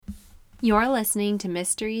You're listening to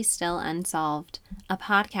Mystery Still Unsolved, a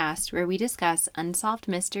podcast where we discuss unsolved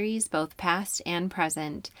mysteries, both past and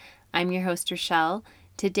present. I'm your host, Rochelle.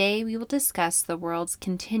 Today we will discuss the world's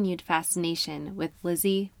continued fascination with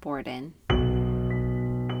Lizzie Borden.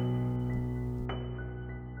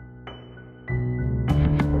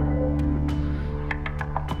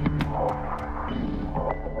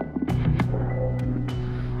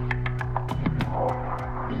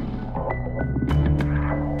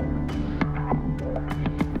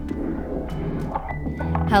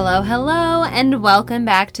 Hello, and welcome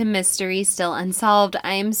back to Mystery Still Unsolved.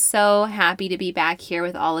 I am so happy to be back here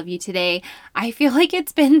with all of you today. I feel like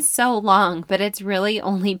it's been so long, but it's really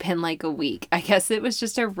only been like a week. I guess it was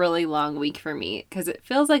just a really long week for me because it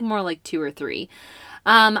feels like more like 2 or 3.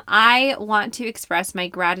 I want to express my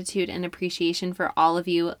gratitude and appreciation for all of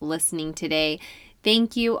you listening today.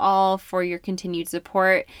 Thank you all for your continued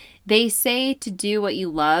support. They say to do what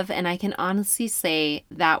you love, and I can honestly say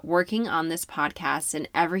that working on this podcast and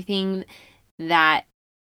everything that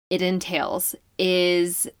it entails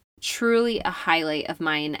is truly a highlight of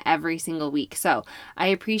mine every single week. So I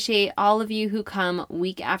appreciate all of you who come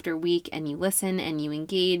week after week and you listen and you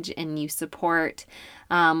engage and you support.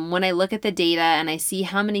 When I look at the data and I see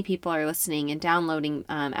how many people are listening and downloading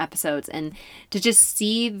episodes, and to just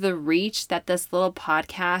see the reach that this little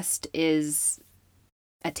podcast is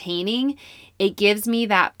attaining, it gives me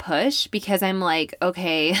that push because I'm like,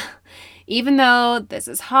 okay, even though this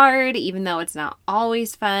is hard, even though it's not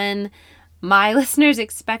always fun, my listeners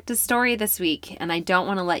expect a story this week, and I don't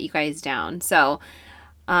want to let you guys down. So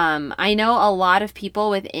I know a lot of people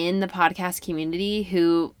within the podcast community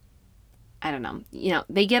who, I don't know,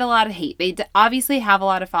 they get a lot of hate. They obviously have a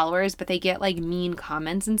lot of followers, but they get like mean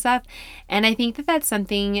comments and stuff. And I think that that's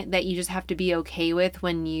something that you just have to be okay with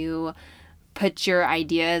when you put your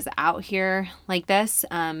ideas out here like this.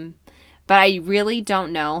 But I really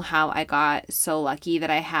don't know how I got so lucky that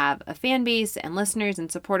I have a fan base and listeners and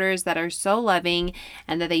supporters that are so loving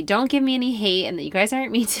and that they don't give me any hate and that you guys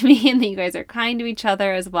aren't mean to me and that you guys are kind to each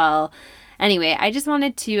other as well. Anyway, I just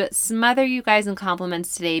wanted to smother you guys in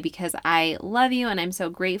compliments today because I love you and I'm so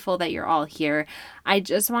grateful that you're all here. I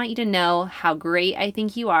just want you to know how great I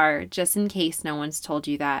think you are, just in case no one's told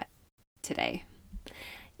you that today.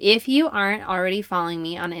 If you aren't already following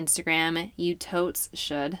me on Instagram, you totes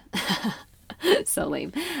should. So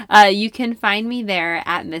lame. You can find me there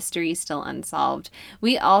at Mystery Still Unsolved.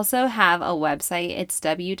 We also have a website. It's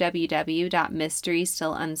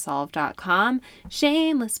www.mysterystillunsolved.com.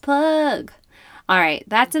 Shameless plug. All right,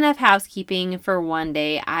 that's enough housekeeping for one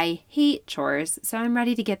day. I hate chores, so I'm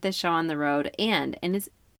ready to get this show on the road. And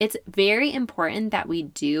it's very important that we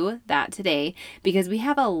do that today because we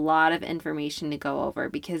have a lot of information to go over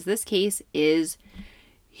because this case is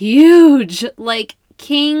huge, like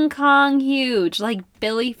King Kong huge, like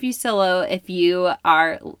Billy Fusillo. If you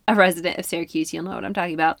are a resident of Syracuse, you'll know what I'm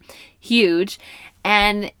talking about. Huge.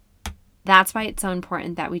 And that's why it's so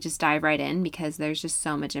important that we just dive right in because there's just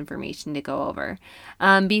so much information to go over.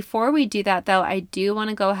 Before we do that, though, I do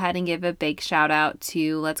want to go ahead and give a big shout out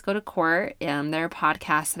to Let's Go to Court. They're a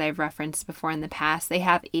podcast that I've referenced before in the past. They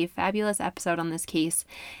have a fabulous episode on this case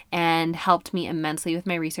and helped me immensely with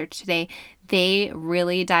my research today. They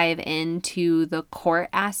really dive into the court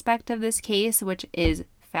aspect of this case, which is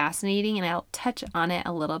fascinating, and I'll touch on it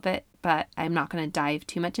a little bit, but I'm not going to dive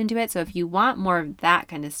too much into it. So if you want more of that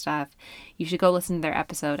kind of stuff, you should go listen to their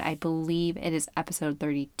episode. I believe it is episode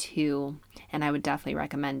 32, and I would definitely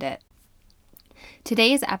recommend it.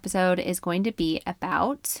 Today's episode is going to be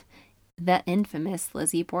about the infamous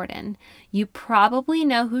Lizzie Borden. You probably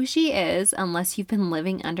know who she is unless you've been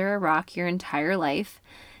living under a rock your entire life.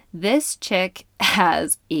 This chick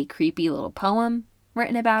has a creepy little poem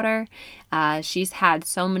written about her. She's had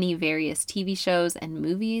so many various TV shows and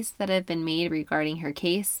movies that have been made regarding her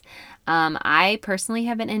case. I personally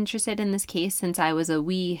have been interested in this case since I was a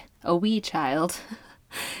wee child.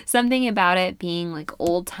 Something about it being like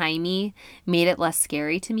old-timey made it less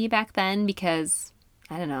scary to me back then because,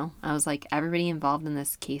 I don't know, I was like, everybody involved in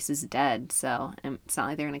this case is dead, so it's not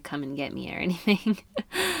like they're going to come and get me or anything.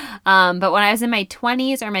 But when I was in my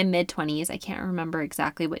 20s or my mid-20s, I can't remember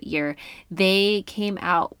exactly what year, they came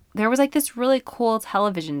out. There was like this really cool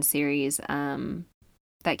television series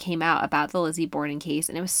that came out about the Lizzie Borden case,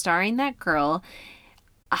 and it was starring that girl,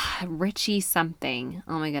 Richie something.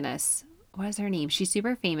 Oh my goodness. What is her name? She's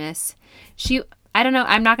super famous. I don't know.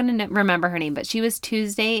 I'm not going to remember her name, but she was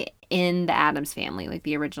Tuesday in the Addams Family, like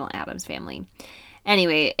the original Addams Family.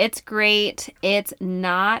 Anyway, it's great. It's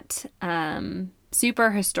not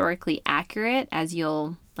super historically accurate, as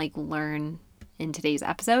you'll like learn in today's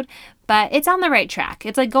episode, but it's on the right track.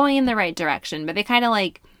 It's like going in the right direction, but they kind of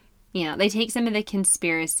like, they take some of the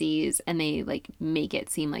conspiracies and they like make it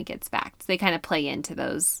seem like it's fact. They kind of play into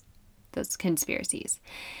those conspiracies.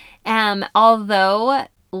 Although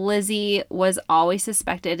Lizzie was always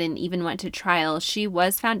suspected and even went to trial, she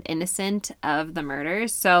was found innocent of the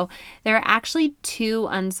murders. So there are actually 2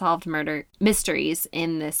 unsolved murder mysteries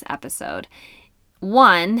in this episode.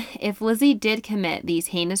 One, if Lizzie did commit these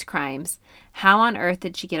heinous crimes, how on earth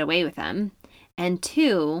did she get away with them? And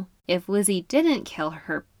 2, if Lizzie didn't kill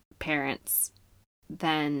her parents,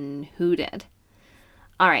 then who did?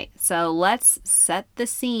 All right, so let's set the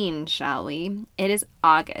scene, shall we? It is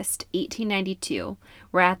August 1892.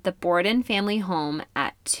 We're at the Borden family home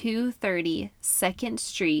at 230 2nd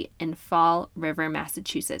Street in Fall River,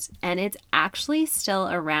 Massachusetts, and it's actually still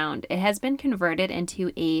around. It has been converted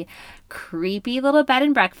into a creepy little bed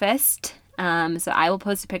and breakfast, so I will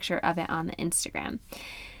post a picture of it on the Instagram.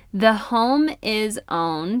 The home is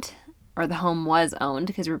owned, or the home was owned,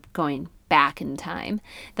 because we're going back in time.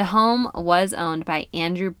 The home was owned by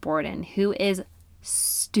Andrew Borden, who is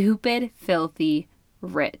stupid, filthy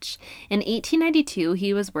rich. In 1892,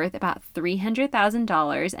 he was worth about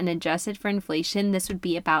 $300,000, and adjusted for inflation, this would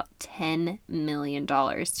be about $10 million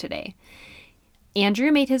today.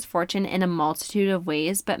 Andrew made his fortune in a multitude of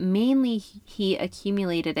ways, but mainly he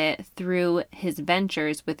accumulated it through his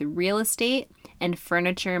ventures with real estate and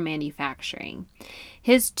furniture manufacturing.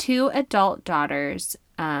 His 2 adult daughters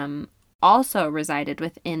also resided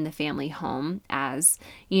within the family home, as,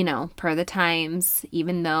 per the times,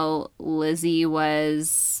 even though Lizzie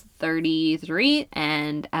was 33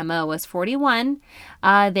 and Emma was 41,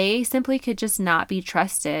 they simply could just not be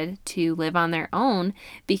trusted to live on their own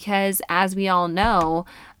because, as we all know,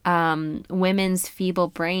 women's feeble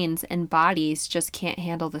brains and bodies just can't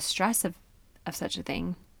handle the stress of such a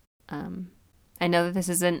thing. I know that this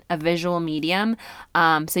isn't a visual medium,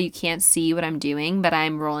 so you can't see what I'm doing, but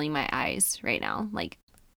I'm rolling my eyes right now, like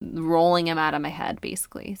rolling them out of my head,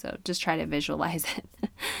 basically. So just try to visualize it.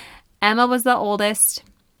 Emma was the oldest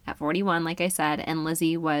at 41, like I said, and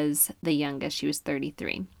Lizzie was the youngest. She was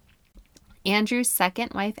 33. Andrew's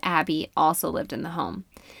second wife, Abby, also lived in the home.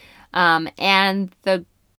 And the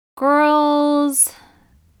girls,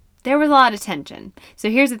 there was a lot of tension. So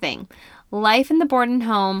here's the thing. Life in the Borden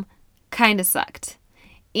home kind of sucked.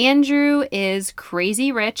 Andrew is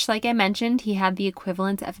crazy rich, like I mentioned. He had the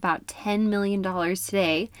equivalent of about $10 million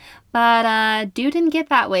today. But dude didn't get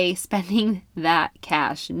that way spending that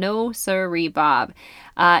cash. No sirree, Bob.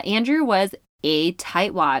 Andrew was a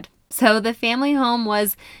tightwad. So the family home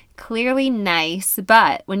was clearly nice,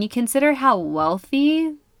 but when you consider how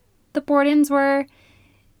wealthy the Bordens were,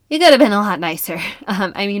 it could have been a lot nicer.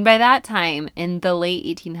 By that time, in the late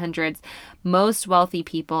 1800s, most wealthy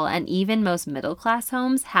people and even most middle-class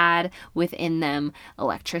homes had within them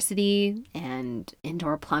electricity and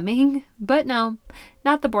indoor plumbing. But no,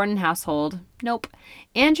 not the Borden household. Nope.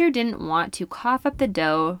 Andrew didn't want to cough up the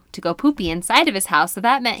dough to go poopy inside of his house, so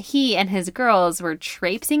that meant he and his girls were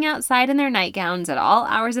traipsing outside in their nightgowns at all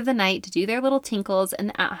hours of the night to do their little tinkles in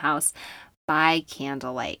the outhouse by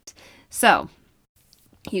candlelight. So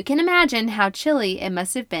you can imagine how chilly it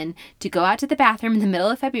must have been to go out to the bathroom in the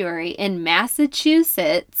middle of February in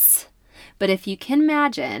Massachusetts. But if you can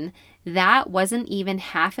imagine, that wasn't even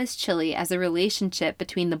half as chilly as the relationship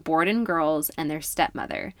between the Borden girls and their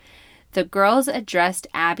stepmother. The girls addressed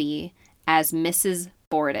Abby as Mrs.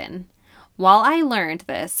 Borden. While I learned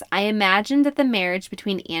this, I imagined that the marriage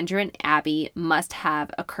between Andrew and Abby must have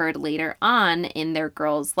occurred later on in their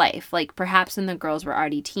girls' life. Like perhaps when the girls were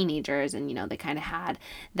already teenagers and, they kind of had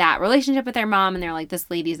that relationship with their mom and they're like, this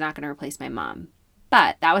lady's not going to replace my mom.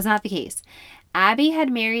 But that was not the case. Abby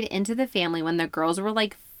had married into the family when the girls were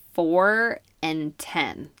like 4 and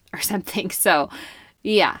 10 or something. So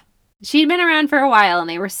yeah, she'd been around for a while and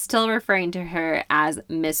they were still referring to her as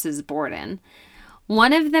Mrs. Borden.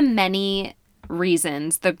 One of the many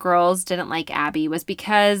reasons the girls didn't like Abby was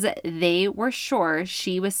because they were sure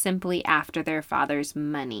she was simply after their father's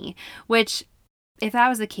money, which, if that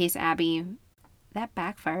was the case, Abby, that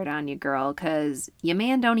backfired on you, girl, because your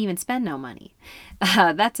man don't even spend no money.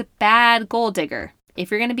 That's a bad gold digger.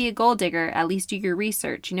 If you're going to be a gold digger, at least do your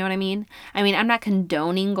research. You know what I mean? I'm not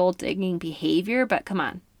condoning gold digging behavior, but come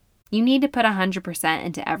on. You need to put 100%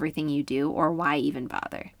 into everything you do, or why even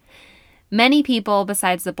bother? Many people,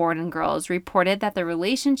 besides the Borden girls, reported that the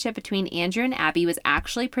relationship between Andrew and Abby was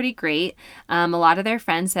actually pretty great. A lot of their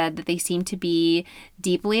friends said that they seemed to be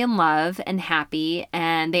deeply in love and happy,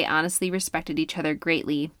 and they honestly respected each other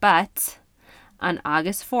greatly. But on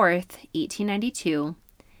August 4th, 1892,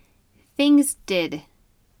 things did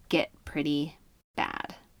get pretty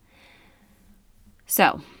bad.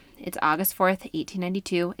 So, it's August 4th,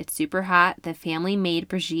 1892. It's super hot. The family maid,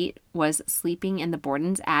 Brigitte, was sleeping in the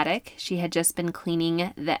Borden's attic. She had just been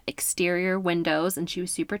cleaning the exterior windows and she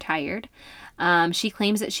was super tired. She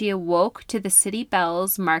claims that she awoke to the city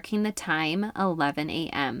bells marking the time, 11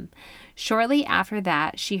 a.m. Shortly after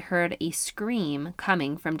that, she heard a scream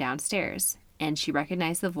coming from downstairs, and she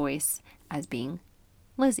recognized the voice as being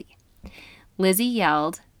Lizzie. Lizzie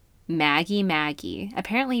yelled, "Maggie, Maggie."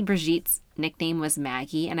 Apparently, Brigitte's nickname was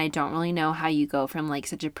Maggie, and I don't really know how you go from like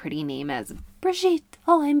such a pretty name as Brigitte,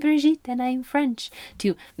 oh, I'm Brigitte and I'm French,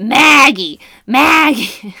 to Maggie,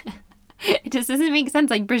 Maggie. It just doesn't make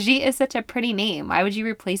sense. Like, Brigitte is such a pretty name. Why would you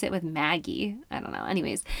replace it with Maggie? I don't know.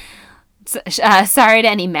 Anyways, sorry to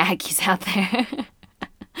any Maggies out there.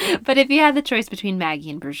 But if you had the choice between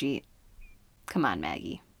Maggie and Brigitte, come on,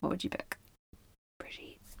 Maggie, what would you pick?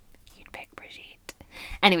 Brigitte. You'd pick Brigitte.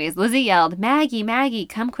 Anyways, Lizzie yelled, "Maggie, Maggie,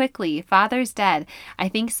 come quickly. Father's dead. I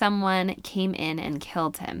think someone came in and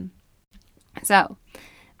killed him." So,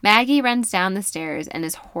 Maggie runs down the stairs and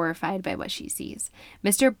is horrified by what she sees.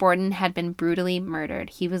 Mr. Borden had been brutally murdered.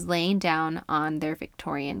 He was laying down on their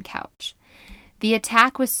Victorian couch. The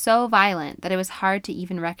attack was so violent that it was hard to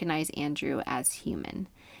even recognize Andrew as human.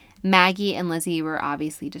 Maggie and Lizzie were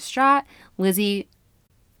obviously distraught. Lizzie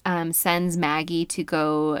sends Maggie to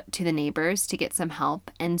go to the neighbors to get some help,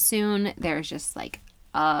 and soon there's just like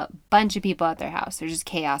a bunch of people at their house. There's just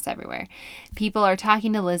chaos everywhere. People are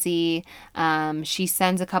talking to Lizzie. She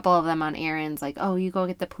sends a couple of them on errands, like, "Oh, you go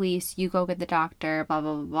get the police, you go get the doctor, blah,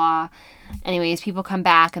 blah, blah, blah." Anyways, people come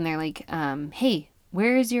back and they're like, "Hey,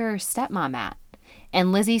 where is your stepmom at?"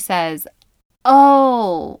 And Lizzie says,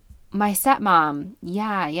 "Oh, my stepmom.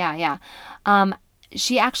 Yeah.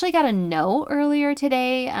 She actually got a note earlier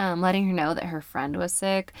today letting her know that her friend was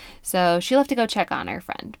sick. So she left to go check on her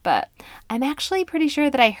friend. But I'm actually pretty sure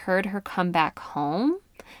that I heard her come back home.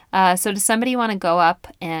 So does somebody want to go up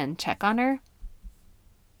and check on her?"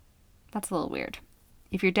 That's a little weird.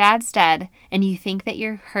 If your dad's dead and you think that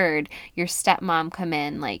you heard your stepmom come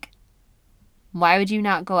in, like, why would you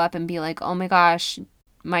not go up and be like, "Oh my gosh,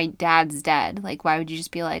 my dad's dead"? Like, why would you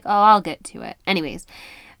just be like, "Oh, I'll get to it"? Anyways,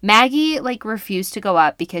 Maggie, like, refused to go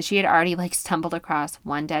up because she had already, like, stumbled across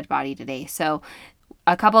one dead body today. So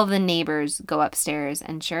a couple of the neighbors go upstairs,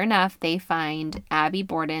 and sure enough, they find Abby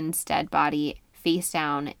Borden's dead body face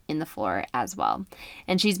down in the floor as well.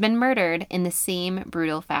 And she's been murdered in the same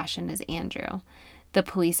brutal fashion as Andrew. The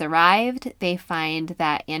police arrived. They find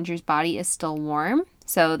that Andrew's body is still warm,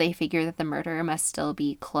 so they figure that the murderer must still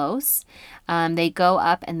be close. They go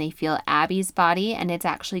up and they feel Abby's body, and it's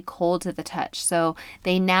actually cold to the touch. So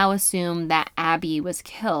they now assume that Abby was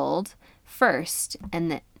killed first and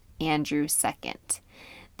that Andrew second.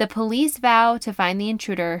 The police vow to find the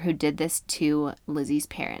intruder who did this to Lizzie's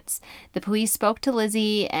parents. The police spoke to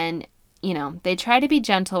Lizzie and, they tried to be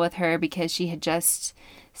gentle with her because she had just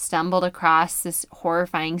stumbled across this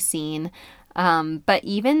horrifying scene. But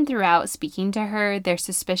even throughout speaking to her, their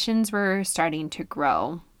suspicions were starting to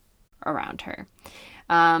grow around her.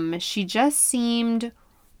 She just seemed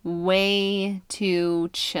way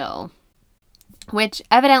too chill, which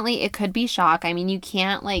evidently it could be shock. I mean, you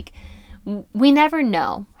can't, like, we never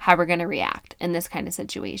know how we're going to react in this kind of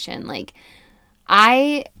situation. Like,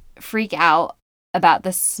 I freak out about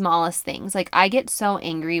the smallest things. Like, I get so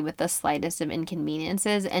angry with the slightest of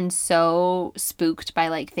inconveniences and so spooked by,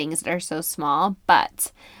 like, things that are so small.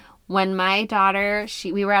 But when my daughter,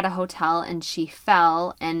 we were at a hotel and she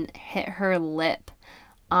fell and hit her lip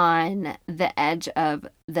on the edge of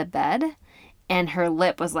the bed, and her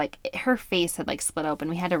lip was like, her face had like split open.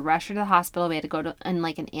 We had to rush her to the hospital. We had to go in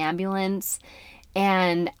like an ambulance.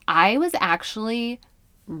 And I was actually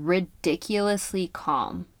ridiculously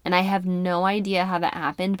calm. And I have no idea how that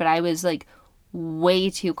happened, but I was like way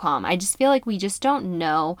too calm. I just feel like we just don't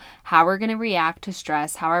know how we're going to react to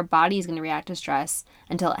stress, how our body is going to react to stress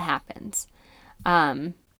until it happens.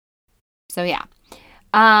 So yeah.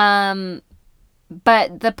 But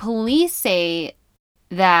the police say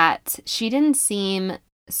that she didn't seem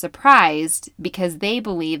surprised because they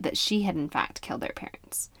believed that she had in fact killed their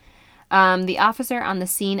parents. The officer on the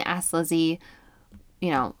scene asked Lizzie,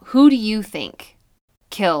 "Who do you think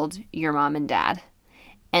killed your mom and dad?"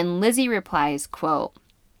 And Lizzie replies, quote,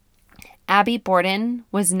 "Abby Borden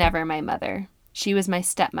was never my mother. She was my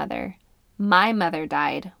stepmother. My mother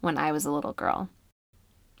died when I was a little girl."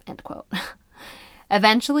 End quote.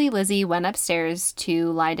 Eventually, Lizzie went upstairs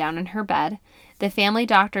to lie down in her bed. The family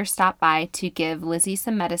doctor stopped by to give Lizzie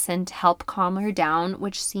some medicine to help calm her down,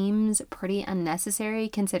 which seems pretty unnecessary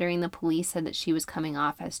considering the police said that she was coming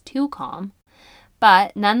off as too calm.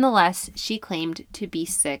 But nonetheless, she claimed to be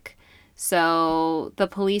sick. So the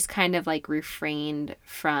police kind of like refrained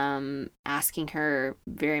from asking her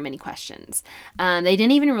very many questions. They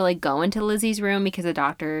didn't even really go into Lizzie's room because the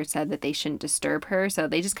doctor said that they shouldn't disturb her. So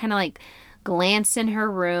they just kind of like glanced in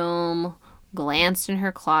her room, glanced in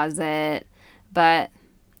her closet. But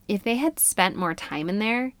if they had spent more time in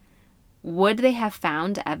there, would they have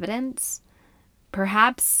found evidence?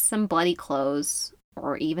 Perhaps some bloody clothes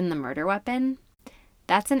or even the murder weapon?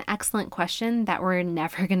 That's an excellent question that we're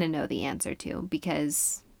never going to know the answer to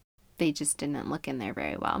because they just didn't look in there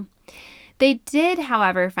very well. They did,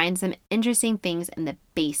 however, find some interesting things in the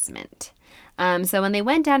basement. So when they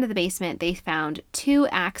went down to the basement, they found 2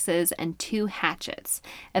 axes and 2 hatchets.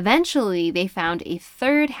 Eventually, they found a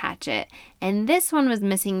 3rd hatchet, and this one was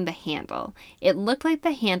missing the handle. It looked like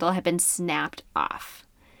the handle had been snapped off.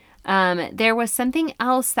 There was something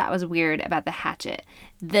else that was weird about the hatchet.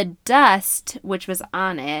 The dust, which was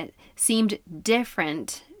on it, seemed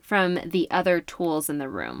different from the other tools in the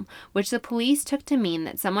room, which the police took to mean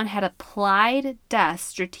that someone had applied dust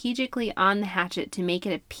strategically on the hatchet to make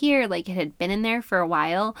it appear like it had been in there for a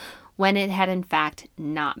while when it had in fact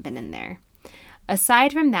not been in there.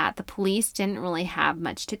 Aside from that, the police didn't really have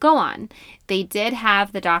much to go on. They did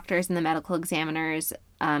have the doctors and the medical examiners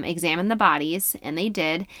examine the bodies, and they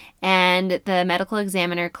did, and the medical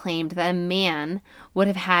examiner claimed that a man would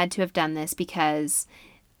have had to have done this because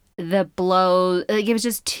the blow, like it was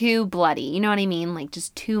just too bloody, you know what I mean? Like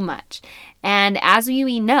just too much. And as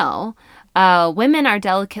we know, women are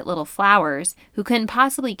delicate little flowers who couldn't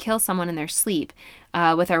possibly kill someone in their sleep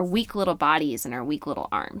with our weak little bodies and our weak little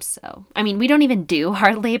arms. So, I mean, we don't even do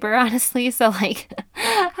hard labor, honestly. So, like,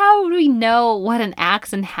 how do we know what an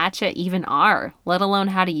axe and hatchet even are, let alone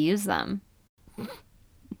how to use them?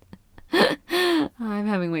 I'm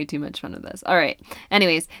having way too much fun with this. All right.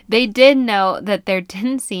 Anyways, they did know that there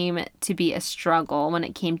didn't seem to be a struggle when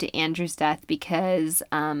it came to Andrew's death because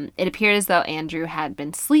it appeared as though Andrew had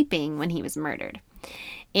been sleeping when he was murdered.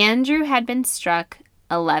 Andrew had been struck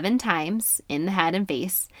 11 times in the head and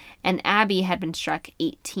face, and Abby had been struck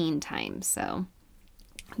 18 times. So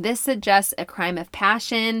this suggests a crime of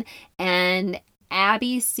passion, and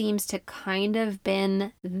Abby seems to kind of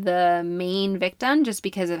been the main victim just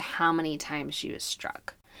because of how many times she was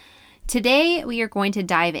struck. Today, we are going to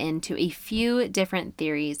dive into a few different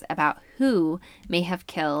theories about who may have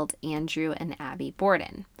killed Andrew and Abby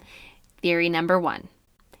Borden. Theory number 1.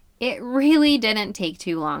 It really didn't take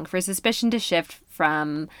too long for suspicion to shift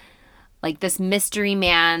from like this mystery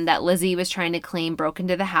man that Lizzie was trying to claim broke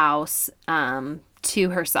into the house to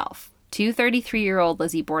herself, to 33-year-old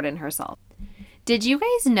Lizzie Borden herself. Did you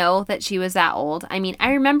guys know that she was that old? I mean,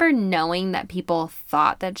 I remember knowing that people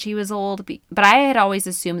thought that she was old, but I had always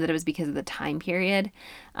assumed that it was because of the time period.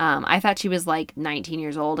 I thought she was like 19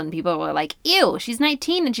 years old, and people were like, ew, she's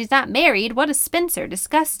 19 and she's not married. What a spinster.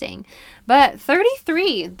 Disgusting. But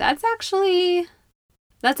 33, that's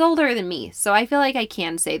older than me. So I feel like I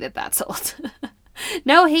can say that that's old.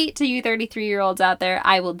 No hate to you 33-year-olds out there.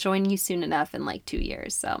 I will join you soon enough in like 2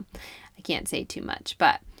 years. So I can't say too much,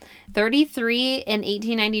 but 33 in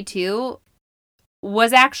 1892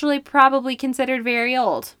 was actually probably considered very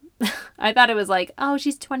old. I thought it was like, oh,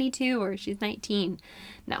 she's 22 or she's 19.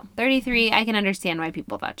 No, 33, I can understand why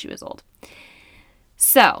people thought she was old.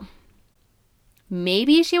 So,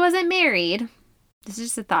 maybe she wasn't married. This is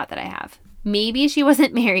just a thought that I have. Maybe she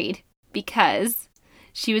wasn't married because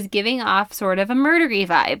she was giving off sort of a murdery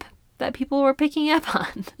vibe that people were picking up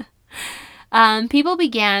on. People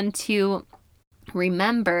began to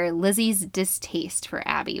remember Lizzie's distaste for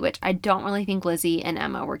Abby, which I don't really think Lizzie and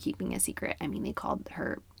Emma were keeping a secret. I mean, they called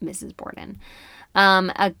her Mrs. Borden.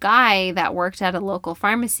 A guy that worked at a local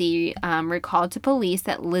pharmacy recalled to police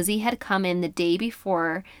that Lizzie had come in the day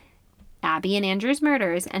before Abby and Andrew's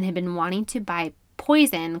murders and had been wanting to buy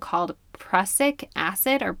poison called prussic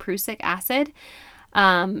acid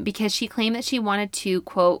because she claimed that she wanted to,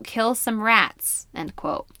 quote, kill some rats, end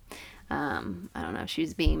quote. I don't know if she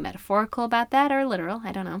was being metaphorical about that or literal.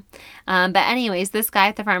 I don't know. But anyways, this guy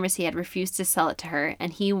at the pharmacy had refused to sell it to her,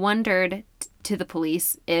 and he wondered to the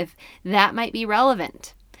police if that might be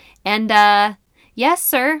relevant. And yes,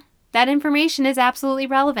 sir, that information is absolutely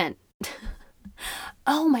relevant.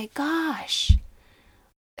 Oh my gosh.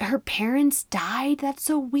 Her parents died? That's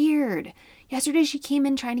so weird. Yesterday she came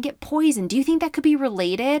in trying to get poison. Do you think that could be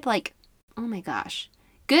related? Like, oh my gosh.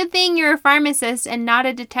 Good thing you're a pharmacist and not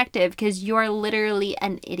a detective because you're literally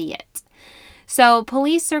an idiot. So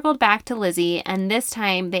police circled back to Lizzie, and this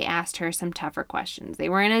time they asked her some tougher questions. They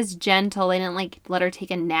weren't as gentle. They didn't let her take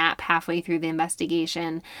a nap halfway through the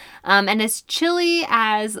investigation. And as chilly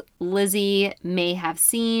as Lizzie may have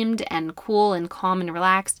seemed and cool and calm and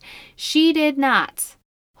relaxed, she did not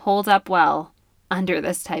hold up well under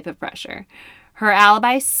this type of pressure. Her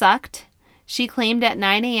alibi sucked. She claimed at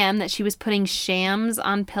 9 a.m. that she was putting shams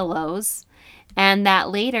on pillows, and that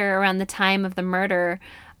later, around the time of the murder,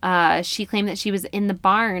 she claimed that she was in the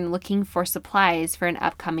barn looking for supplies for an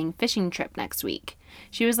upcoming fishing trip next week.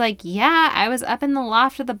 She was like, yeah, I was up in the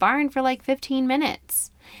loft of the barn for 15 minutes.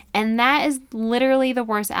 And that is literally the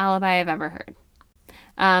worst alibi I've ever heard.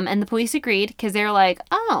 And the police agreed because they were like,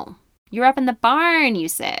 oh, you're up in the barn, you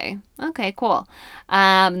say. Okay, cool.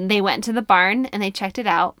 They went to the barn and they checked it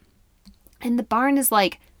out. And the barn is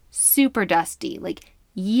super dusty,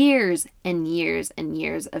 years and years and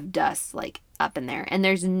years of dust up in there, and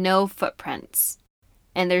there's no footprints,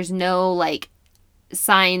 and there's no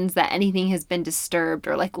signs that anything has been disturbed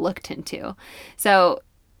or looked into. So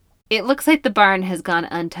it looks like the barn has gone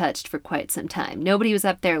untouched for quite some time. Nobody was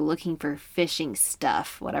up there looking for fishing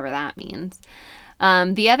stuff, whatever that means.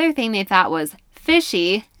 The other thing they thought was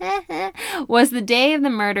fishy was the day of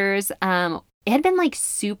the murders. It had been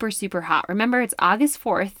super, super hot. Remember, it's August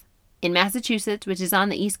 4th. In Massachusetts, which is on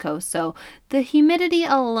the East Coast, so the humidity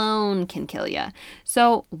alone can kill you.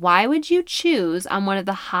 So why would you choose on one of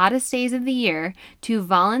the hottest days of the year to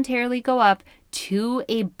voluntarily go up to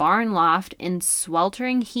a barn loft in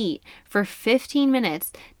sweltering heat for 15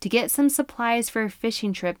 minutes to get some supplies for a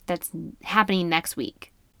fishing trip that's happening next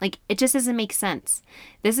week? It just doesn't make sense.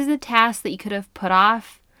 This is a task that you could have put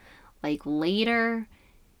off later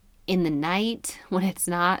in the night when it's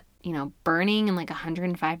not burning in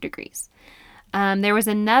 105 degrees. There was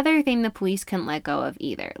another thing the police couldn't let go of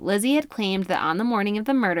either. Lizzie had claimed that on the morning of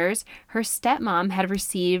the murders, her stepmom had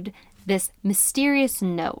received this mysterious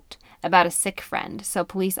note about a sick friend. So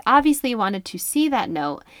police obviously wanted to see that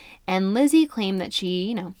note, and Lizzie claimed that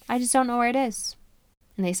she, I just don't know where it is.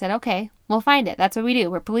 And they said, okay, we'll find it. That's what we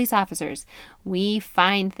do. We're police officers. We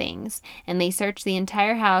find things. And they searched the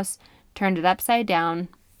entire house, turned it upside down,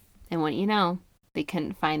 and wouldn't you know, they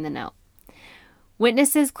couldn't find the note.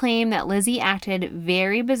 Witnesses claim that Lizzie acted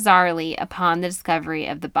very bizarrely upon the discovery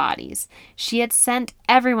of the bodies. She had sent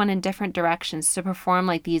everyone in different directions to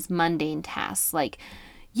perform these mundane tasks,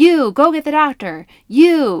 you, go get the doctor.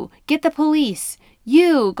 You, get the police.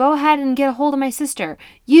 You, go ahead and get a hold of my sister.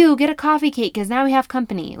 You, get a coffee cake because now we have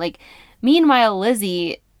company. Meanwhile,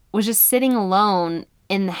 Lizzie was just sitting alone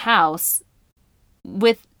in the house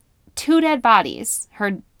with 2 dead bodies,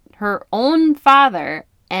 her own father,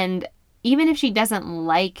 and even if she doesn't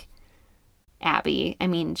like Abby,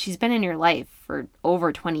 she's been in your life for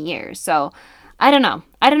over 20 years. So I don't know.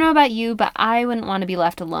 I don't know about you, but I wouldn't want to be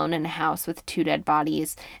left alone in a house with 2 dead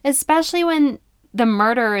bodies, especially when the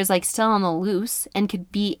murderer is still on the loose and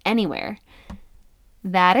could be anywhere.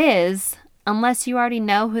 That is, unless you already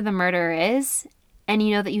know who the murderer is and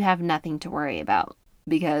you know that you have nothing to worry about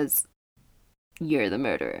because you're the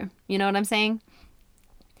murderer. You know what I'm saying?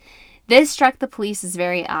 This struck the police as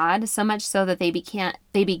very odd, so much so that they began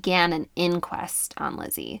an inquest on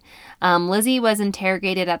Lizzie. Lizzie was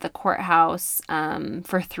interrogated at the courthouse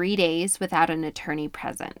for 3 days without an attorney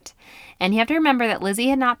present. And you have to remember that Lizzie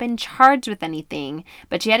had not been charged with anything,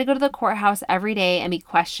 but she had to go to the courthouse every day and be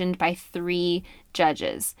questioned by 3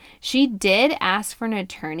 judges. She did ask for an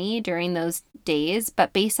attorney during those days,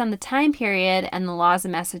 but based on the time period and the laws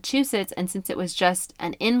of Massachusetts, and since it was just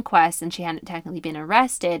an inquest and she hadn't technically been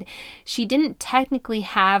arrested, she didn't technically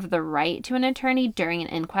have the right to an attorney during an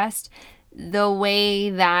inquest the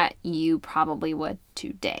way that you probably would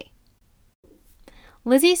today.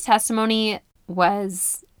 Lizzie's testimony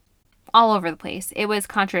was all over the place. It was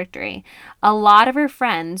contradictory. A lot of her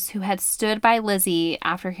friends who had stood by Lizzie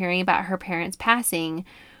after hearing about her parents' passing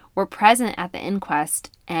were present at the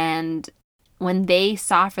inquest, and when they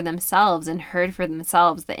saw for themselves and heard for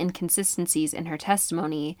themselves the inconsistencies in her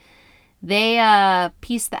testimony, they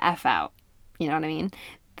pieced the F out. You know what I mean?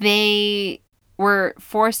 They were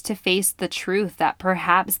forced to face the truth that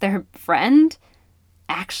perhaps their friend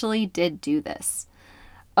actually did do this.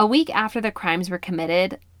 A week after the crimes were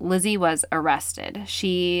committed, Lizzie was arrested.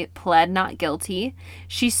 She pled not guilty.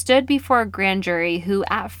 She stood before a grand jury who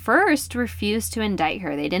at first refused to indict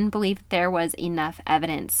her. They didn't believe that there was enough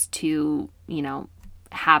evidence to,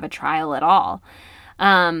 have a trial at all.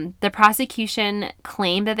 The prosecution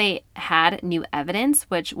claimed that they had new evidence,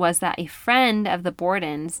 which was that a friend of the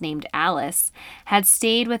Bordens named Alice had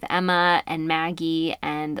stayed with Emma and Maggie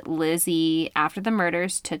and Lizzie after the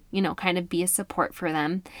murders to, kind of be a support for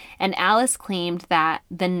them. And Alice claimed that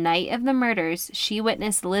the night of the murders, she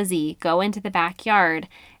witnessed Lizzie go into the backyard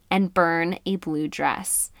and burn a blue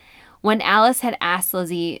dress. When Alice had asked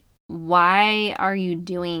Lizzie, "Why are you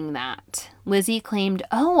doing that?" Lizzie claimed,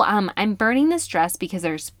 I'm burning this dress because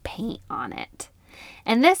there's paint on it.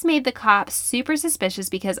 And this made the cops super suspicious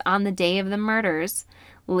because on the day of the murders,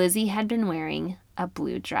 Lizzie had been wearing a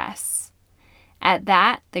blue dress. At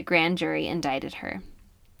that, the grand jury indicted her.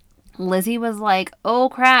 Lizzie was like, "Oh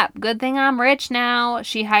crap, good thing I'm rich now."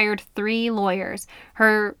 She hired 3 lawyers,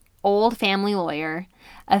 her old family lawyer,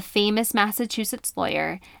 a famous Massachusetts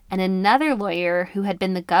lawyer, and another lawyer who had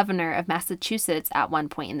been the governor of Massachusetts at one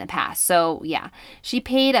point in the past. So yeah, she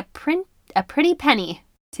paid a pretty penny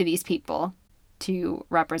to these people to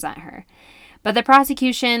represent her. But the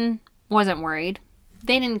prosecution wasn't worried.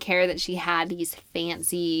 They didn't care that she had these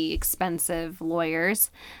fancy, expensive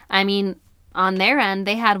lawyers. I mean, on their end,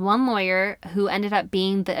 they had one lawyer who ended up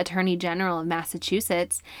being the Attorney General of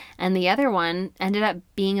Massachusetts, and the other one ended up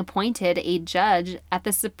being appointed a judge at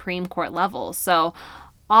the Supreme Court level. So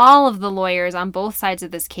all of the lawyers on both sides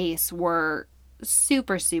of this case were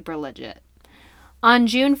super, super legit. On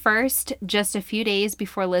June 1st, just a few days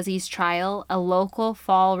before Lizzie's trial, a local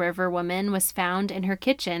Fall River woman was found in her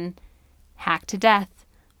kitchen, hacked to death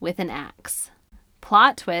with an axe.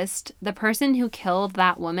 Plot twist, the person who killed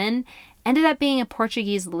that woman ended up being a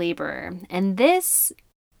Portuguese laborer. And this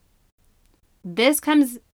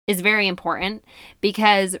is very important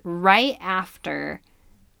because right after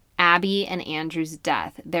Abby and Andrew's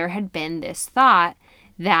death, there had been this thought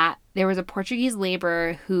that there was a Portuguese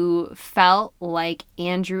laborer who felt like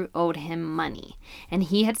Andrew owed him money. And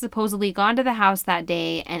he had supposedly gone to the house that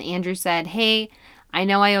day, and Andrew said, "Hey, I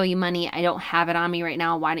know I owe you money. I don't have it on me right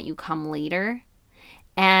now. Why don't you come later?"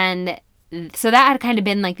 And so that had kind of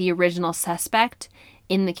been like the original suspect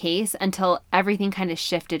in the case until everything kind of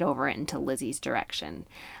shifted over into Lizzie's direction.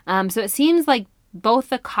 So it seems like both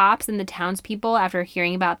the cops and the townspeople, after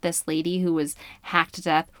hearing about this lady who was hacked to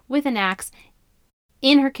death with an axe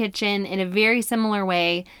in her kitchen in a very similar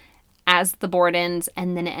way as the Bordens,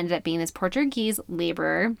 and then it ended up being this Portuguese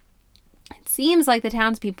laborer, it seems like the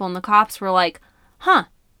townspeople and the cops were like,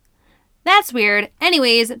 that's weird.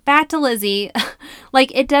 Anyways, back to Lizzie.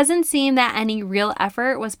 It doesn't seem that any real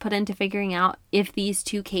effort was put into figuring out if these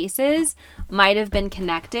 2 cases might have been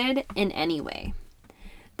connected in any way.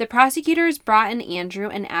 The prosecutors brought in Andrew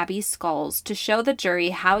and Abby's skulls to show the jury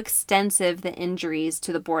how extensive the injuries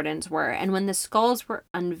to the Bordens were. And when the skulls were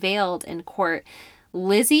unveiled in court,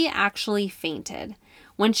 Lizzie actually fainted.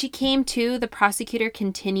 When she came to, the prosecutor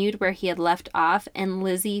continued where he had left off, and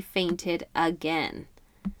Lizzie fainted again.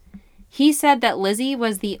 He said that Lizzie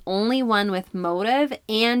was the only one with motive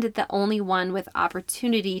and the only one with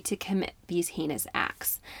opportunity to commit these heinous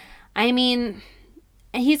acts. I mean,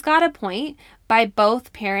 he's got a point. By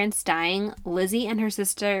both parents dying, Lizzie and her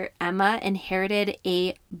sister Emma inherited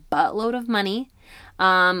a buttload of money.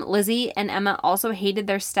 Lizzie and Emma also hated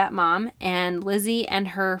their stepmom, and Lizzie and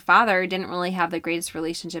her father didn't really have the greatest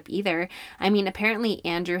relationship either. I mean, apparently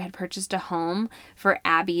Andrew had purchased a home for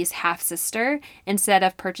Abby's half-sister instead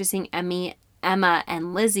of purchasing Emma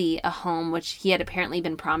and Lizzie a home, which he had apparently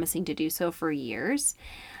been promising to do so for years.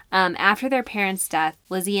 After their parents' death,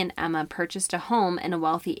 Lizzie and Emma purchased a home in a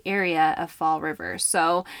wealthy area of Fall River,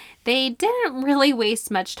 so they didn't really waste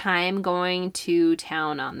much time going to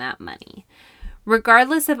town on that money.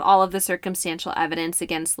 Regardless of all of the circumstantial evidence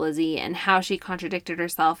against Lizzie and how she contradicted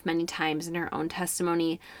herself many times in her own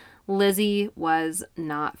testimony, Lizzie was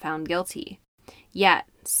not found guilty. Yet,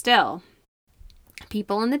 still,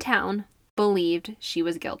 people in the town believed she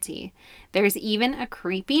was guilty. There's even a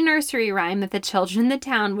creepy nursery rhyme that the children in the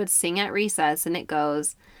town would sing at recess, and it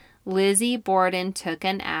goes, "Lizzie Borden took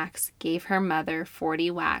an axe, gave her mother 40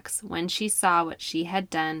 whacks. When she saw what she had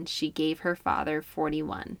done, she gave her father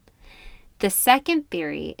 41. The second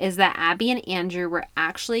theory is that Abby and Andrew were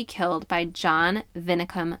actually killed by John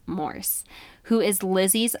Vinicum Morse, who is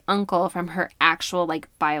Lizzie's uncle from her actual,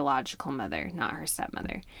 biological mother, not her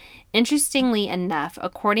stepmother. Interestingly enough,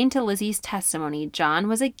 according to Lizzie's testimony, John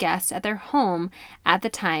was a guest at their home at the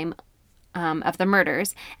time of the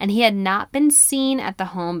murders, and he had not been seen at the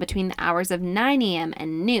home between the hours of 9 a.m.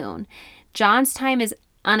 and noon. John's time is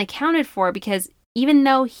unaccounted for because even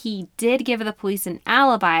though he did give the police an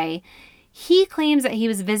alibi, he claims that he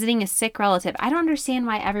was visiting a sick relative. I don't understand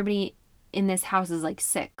why everybody in this house is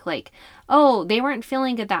sick. They weren't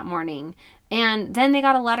feeling good that morning. And then they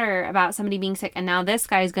got a letter about somebody being sick, and now this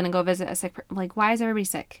guy is going to go visit a sick person. Like, why is everybody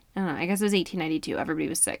sick? I don't know. I guess it was 1892. Everybody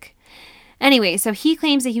was sick. Anyway, so he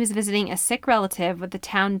claims that he was visiting a sick relative with the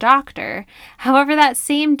town doctor. However, that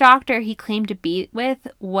same doctor he claimed to be with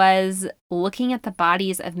was looking at the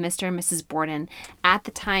bodies of Mr. and Mrs. Borden at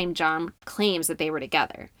the time John claims that they were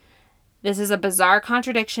together. This is a bizarre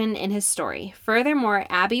contradiction in his story. Furthermore,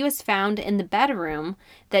 Abby was found in the bedroom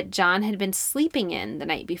that John had been sleeping in the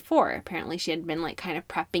night before. Apparently, she had been like kind of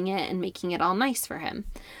prepping it and making it all nice for him.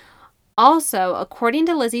 Also, according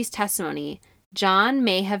to Lizzie's testimony, John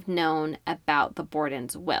may have known about the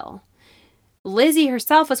Borden's will. Lizzie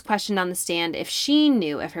herself was questioned on the stand if she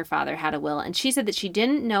knew if her father had a will, and she said that she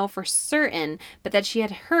didn't know for certain, but that she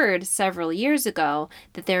had heard several years ago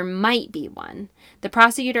that there might be one. The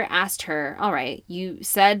prosecutor asked her, all right, you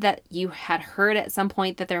said that you had heard at some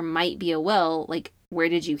point that there might be a will, like, where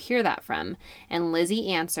did you hear that from? And Lizzie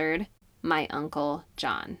answered, my uncle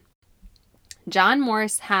John. John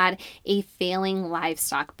Morse had a failing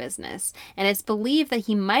livestock business, and it's believed that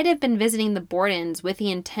he might have been visiting the Bordens with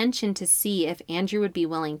the intention to see if Andrew would be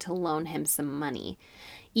willing to loan him some money.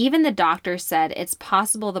 Even the doctor said it's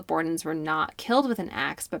possible the Bordens were not killed with an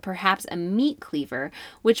axe, but perhaps a meat cleaver,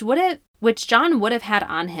 which John would have had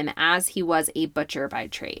on him as he was a butcher by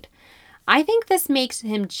trade. I think this makes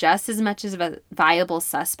him just as much of a viable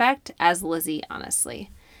suspect as Lizzie,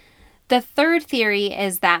 honestly. The third theory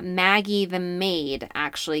is that Maggie, the maid,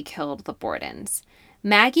 actually killed the Bordens.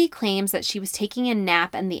 Maggie claims that she was taking a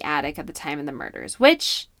nap in the attic at the time of the murders,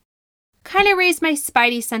 which kind of raised my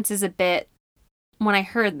spidey senses a bit when I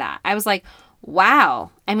heard that. I was like,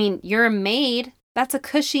 wow, I mean, you're a maid. That's a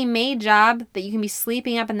cushy maid job that you can be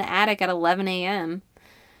sleeping up in the attic at 11 a.m.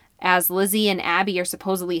 as Lizzie and Abby are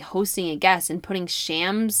supposedly hosting a guest and putting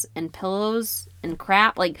shams and pillows and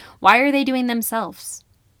crap. Like, why are they doing themselves?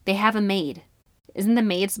 They have a maid. Isn't the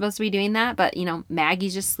maid supposed to be doing that? But,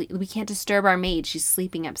 Maggie's just we can't disturb our maid. She's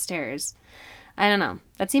sleeping upstairs. I don't know.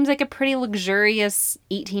 That seems like a pretty luxurious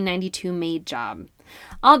 1892 maid job.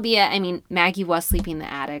 Albeit, Maggie was sleeping in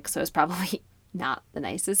the attic, so it's probably not the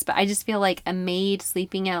nicest. But I just feel like a maid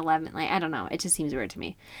sleeping at 11, I don't know. It just seems weird to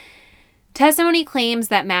me. Testimony claims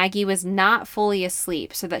that Maggie was not fully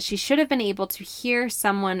asleep, so that she should have been able to hear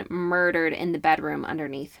someone murdered in the bedroom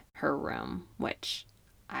underneath her room, which...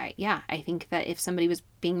 I think that if somebody was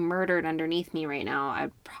being murdered underneath me right now,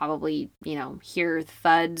 I'd probably, hear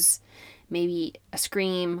thuds, maybe a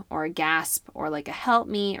scream or a gasp or like a help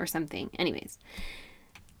me or something. Anyways,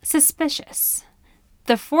 suspicious.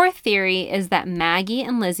 The fourth theory is that Maggie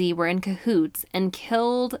and Lizzie were in cahoots and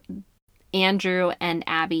killed Andrew and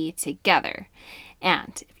Abby together.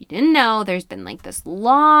 And if you didn't know, there's been like this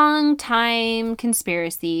long time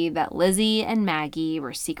conspiracy that Lizzie and Maggie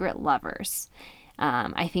were secret lovers.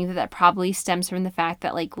 I think that probably stems from the fact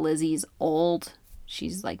that like Lizzie's old.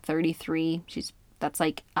 She's like 33. That's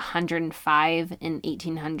like 105 in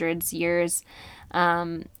 1800s years.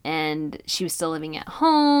 And she was still living at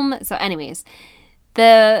home. So anyways,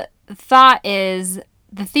 the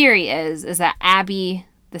theory is that Abby,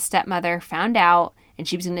 the stepmother, found out and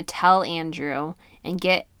she was going to tell Andrew and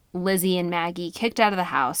get Lizzie and Maggie kicked out of the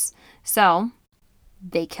house. So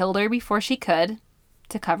they killed her before she could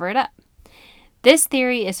to cover it up. This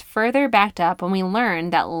theory is further backed up when we learn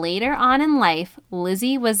that later on in life,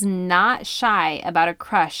 Lizzie was not shy about a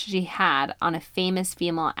crush she had on a famous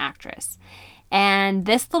female actress. And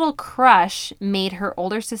this little crush made her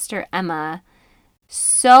older sister Emma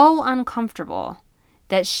so uncomfortable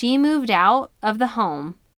that she moved out of the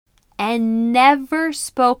home and never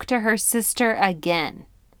spoke to her sister again.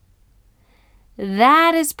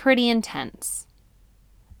 That is pretty intense.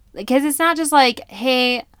 Because it's not just like,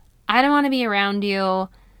 hey, I don't want to be around you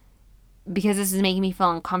because this is making me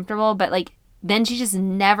feel uncomfortable. But like, then she just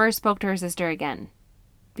never spoke to her sister again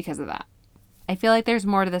because of that. I feel like there's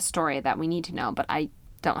more to the story that we need to know, but I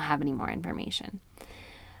don't have any more information.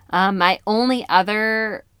 My only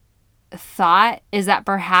other thought is that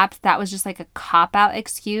perhaps that was just like a cop-out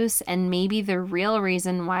excuse, and maybe the real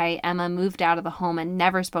reason why Emma moved out of the home and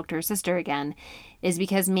never spoke to her sister again is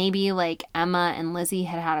because maybe like Emma and Lizzie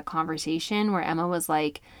had a conversation where Emma was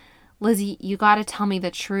like, Lizzie, you got to tell me the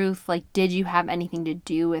truth. Like, did you have anything to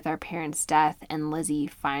do with our parents' death? And Lizzie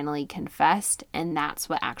finally confessed, and that's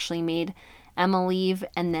what actually made Emma leave.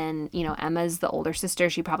 And then, Emma's the older sister.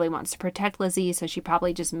 She probably wants to protect Lizzie, so she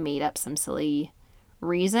probably just made up some silly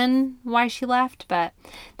reason why she left. But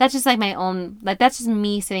that's just like my own, like, that's just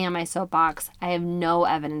me sitting on my soapbox. I have no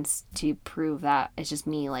evidence to prove that. It's just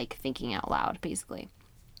me like thinking out loud, basically.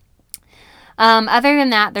 Other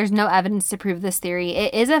than that, there's no evidence to prove this theory.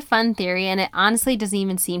 It is a fun theory, and it honestly doesn't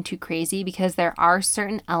even seem too crazy because there are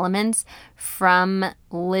certain elements from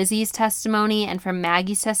Lizzie's testimony and from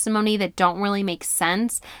Maggie's testimony that don't really make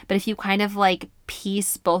sense. But if you kind of like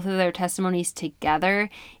piece both of their testimonies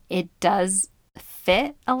together, it does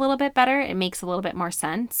fit a little bit better. It makes a little bit more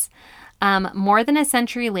sense. More than a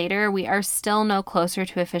century later, we are still no closer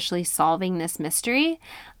to officially solving this mystery.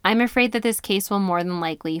 I'm afraid that this case will more than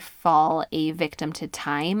likely fall a victim to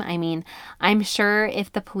time. I mean, I'm sure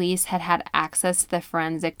if the police had had access to the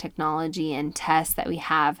forensic technology and tests that we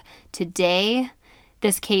have today,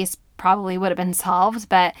 this case probably would have been solved,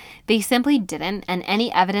 but they simply didn't. And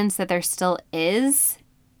any evidence that there still is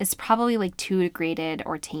probably like too degraded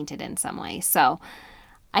or tainted in some way. So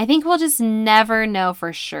I think we'll just never know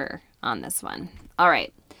for sure on this one. All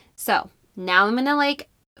right. So now I'm going to like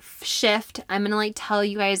shift. I'm going to like tell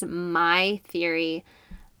you guys my theory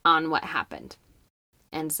on what happened.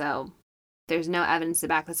 And so there's no evidence to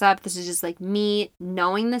back this up. This is just like me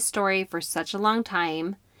knowing the story for such a long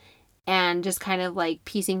time and just kind of like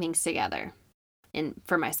piecing things together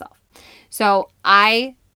for myself. So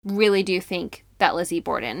I really do think that Lizzie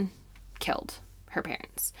Borden killed her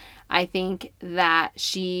parents. I think that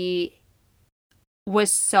she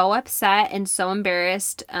was so upset and so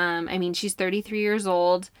embarrassed. I mean, she's 33 years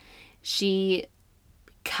old. She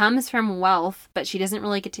comes from wealth, but she doesn't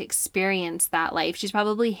really get to experience that life. She's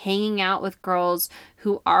probably hanging out with girls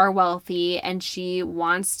who are wealthy, and she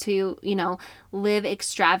wants to, live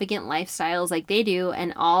extravagant lifestyles like they do.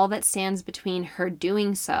 And all that stands between her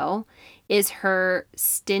doing so is her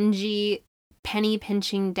stingy, penny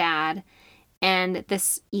pinching dad and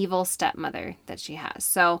this evil stepmother that she has.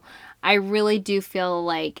 So I really do feel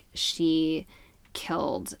like she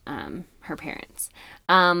killed her parents.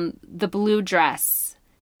 The blue dress.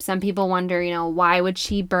 Some people wonder, why would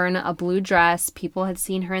she burn a blue dress? People had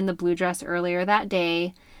seen her in the blue dress earlier that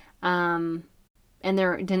day, and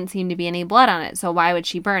there didn't seem to be any blood on it. So why would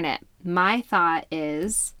she burn it? My thought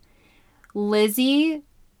is Lizzie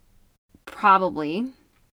probably...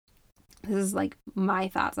 This is like my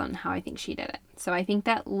thoughts on how I think she did it. So I think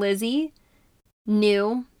that Lizzie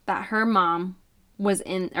knew that her mom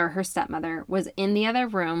or her stepmother was in the other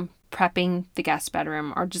room prepping the guest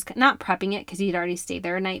bedroom, or just not prepping it because he'd already stayed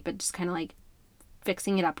there a night, but just kind of like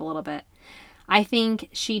fixing it up a little bit. I think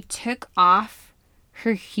she took off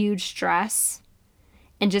her huge dress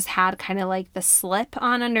and just had kind of like the slip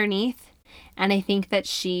on underneath. And I think that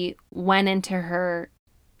she went into her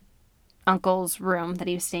uncle's room that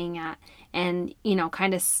he was staying at and,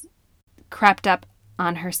 kind of crept up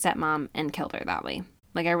on her stepmom and killed her that way.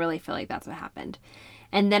 Like, I really feel like that's what happened.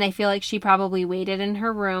 And then I feel like she probably waited in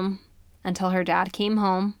her room until her dad came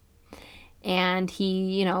home, and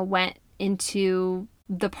he, went into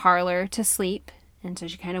the parlor to sleep. And so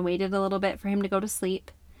she kind of waited a little bit for him to go to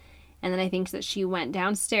sleep. And then I think that she went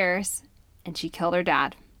downstairs and she killed her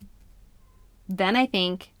dad. Then I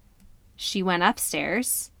think she went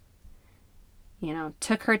upstairs,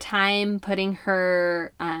 took her time putting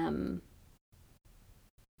her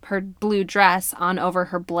blue dress on over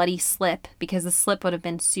her bloody slip, because the slip would have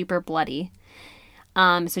been super bloody.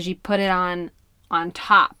 So she put it on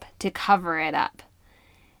top to cover it up.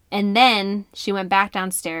 And then she went back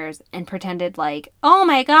downstairs and pretended like, oh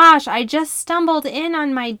my gosh, I just stumbled in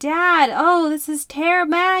on my dad. Oh, this is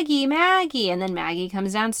terrible, Maggie. And then Maggie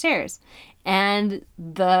comes downstairs. And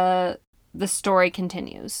the story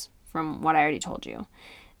continues from what I already told you.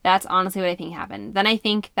 That's honestly what I think happened. Then I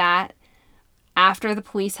think that after the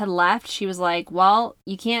police had left, she was like, well,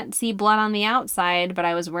 you can't see blood on the outside, but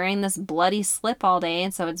I was wearing this bloody slip all day,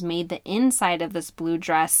 and so it's made the inside of this blue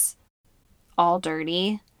dress all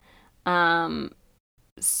dirty.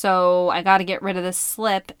 So I got to get rid of this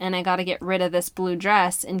slip, and I got to get rid of this blue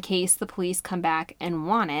dress in case the police come back and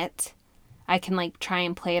want it. I can like try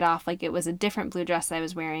and play it off like it was a different blue dress I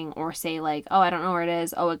was wearing, or say like, oh, I don't know where it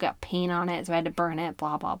is. Oh, it got paint on it, so I had to burn it,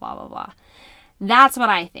 blah, blah, blah, blah, blah. That's what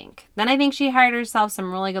I think. Then I think she hired herself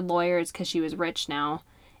some really good lawyers because she was rich now,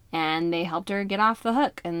 and they helped her get off the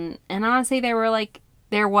hook. And honestly, there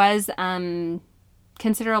was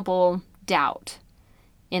considerable doubt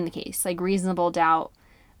in the case, like reasonable doubt,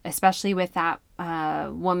 especially with that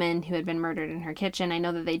woman who had been murdered in her kitchen. I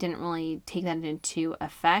know that they didn't really take that into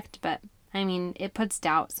effect, but I mean, it puts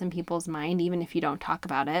doubts in people's mind, even if you don't talk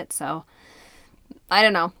about it. So I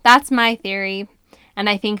don't know. That's my theory. And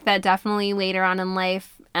I think that definitely later on in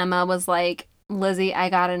life, Emma was like, Lizzie, I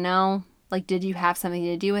gotta know, like, did you have something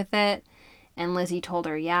to do with it? And Lizzie told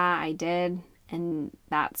her, yeah, I did. And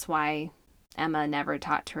that's why Emma never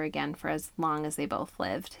talked to her again for as long as they both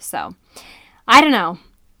lived. So I don't know.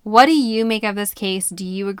 What do you make of this case? Do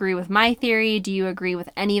you agree with my theory? Do you agree with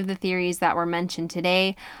any of the theories that were mentioned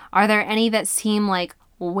today? Are there any that seem like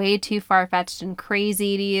way too far-fetched and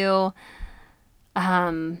crazy to you? I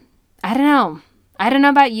don't know. I don't know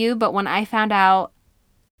about you, but when I found out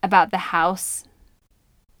about the house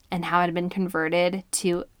and how it had been converted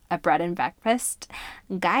to a bread and breakfast,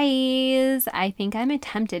 guys, I think I'm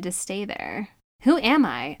tempted to stay there. Who am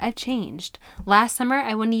I? I've changed. Last summer,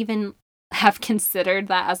 I wouldn't even have considered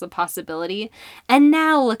that as a possibility. And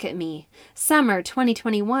now look at me. Summer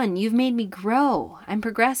 2021, you've made me grow. I'm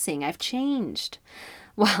progressing. I've changed.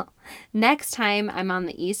 Well, next time I'm on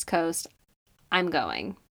the East Coast, I'm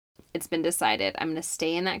going. It's been decided. I'm going to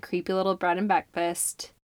stay in that creepy little bread and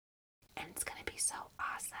breakfast. And it's going to be so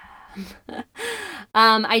awesome.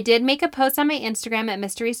 I did make a post on my Instagram at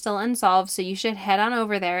Mystery Still Unsolved, so you should head on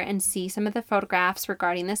over there and see some of the photographs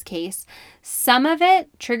regarding this case. Some of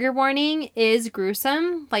it, trigger warning, is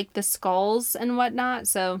gruesome, like the skulls and whatnot,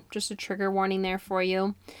 so just a trigger warning there for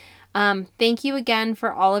you. Thank you again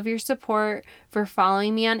for all of your support, for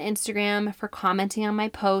following me on Instagram, for commenting on my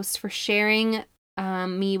posts, for sharing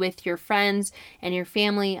me with your friends and your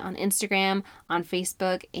family on Instagram, on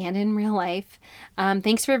Facebook, and in real life.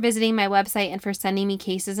 Thanks for visiting my website and for sending me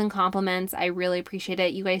cases and compliments. I really appreciate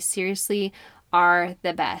it. You guys seriously are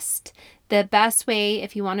the best. The best way,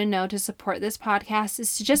 if you want to know, to support this podcast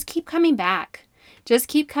is to just keep coming back. Just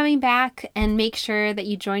keep coming back and make sure that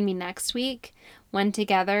you join me next week when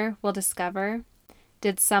together we'll discover,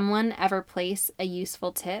 did someone ever place a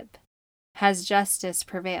useful tip? Has justice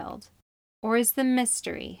prevailed? Or is the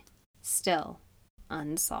mystery still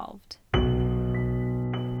unsolved?